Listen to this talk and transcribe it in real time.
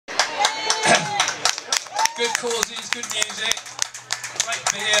Good causes, good music, great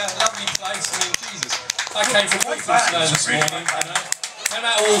beer, lovely place. I mean, Jesus. I came from Walthamstow this morning, you know. Came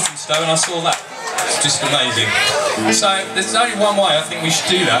out of Walthamstow and I saw that. It's just amazing. So there's only one way I think we should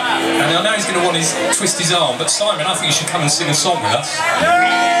do that. And I know he's going to want to twist his arm, but Simon, I think you should come and sing a song with us.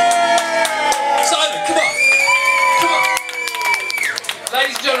 Simon, come on. Come on.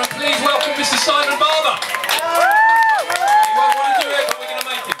 Ladies and gentlemen, please welcome Mr. Simon Barber. He won't want to do it, but we're going to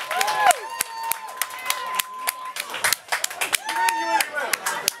make him.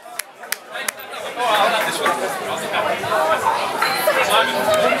 I'll have this one. Simon.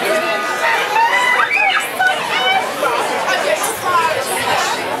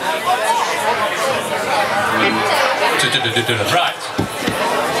 Right.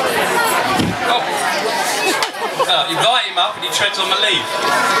 Oh. You light him up and he treads on the leaf.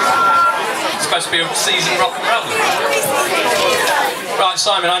 It's supposed to be a seasoned rock and roller. Right,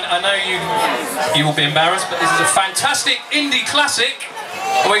 Simon, I know you will be embarrassed, but this is a fantastic indie classic.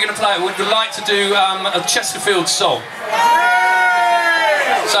 And we're going to play it. We'd like to do a Chesterfield song.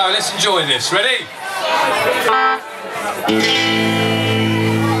 So let's enjoy this. Ready?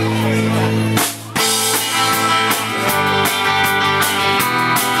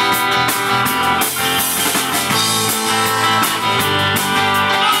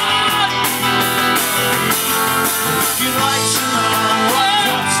 If you'd like to know what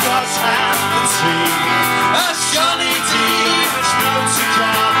pop stars have to see, Ask Johnny Dee, which motor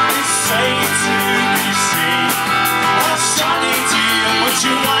car is safe to be seen. Ask Johnny Dee, would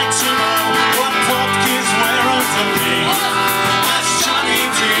you like to know what pop kids wear underneath? Ask Johnny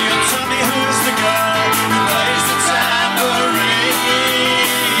Dee, and tell me who's the girl who plays the tambourine.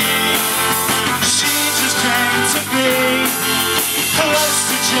 She just came to be close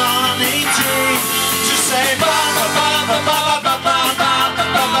to Johnny Dee, to say ba ba ba ba ba ba ba ba ba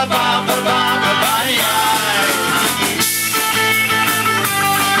ba ba ba ba ba.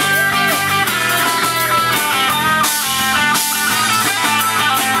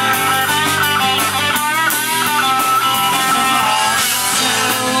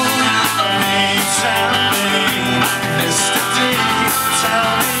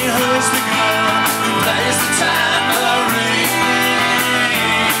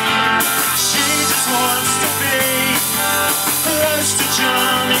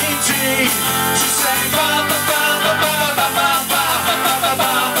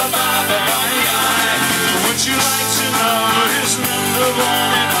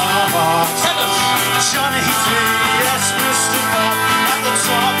 Johnny Dee, yes, Mr. Pop, at the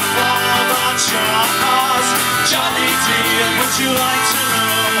top of our charts. Johnny Dee, would you like to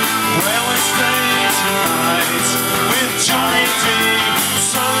know where we're staying tonight? With Johnny Dee,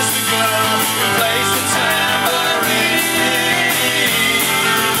 so is the girl who plays the tambourine.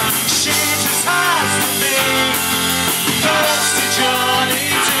 She just has to be close to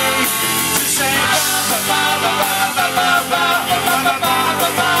Johnny Dee, to say ba ba ba ba ba ba ba ba ba ba ba ba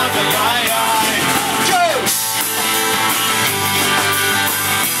ba.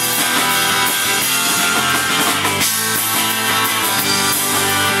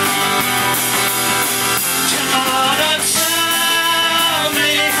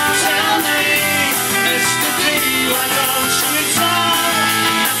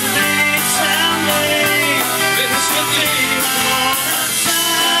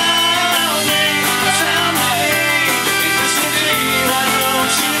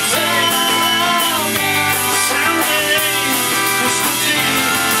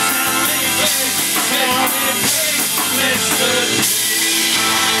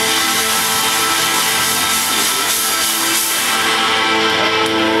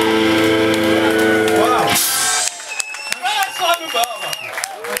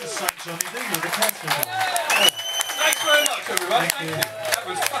 Johnny Dee, the Thanks very much, everybody. Thank you.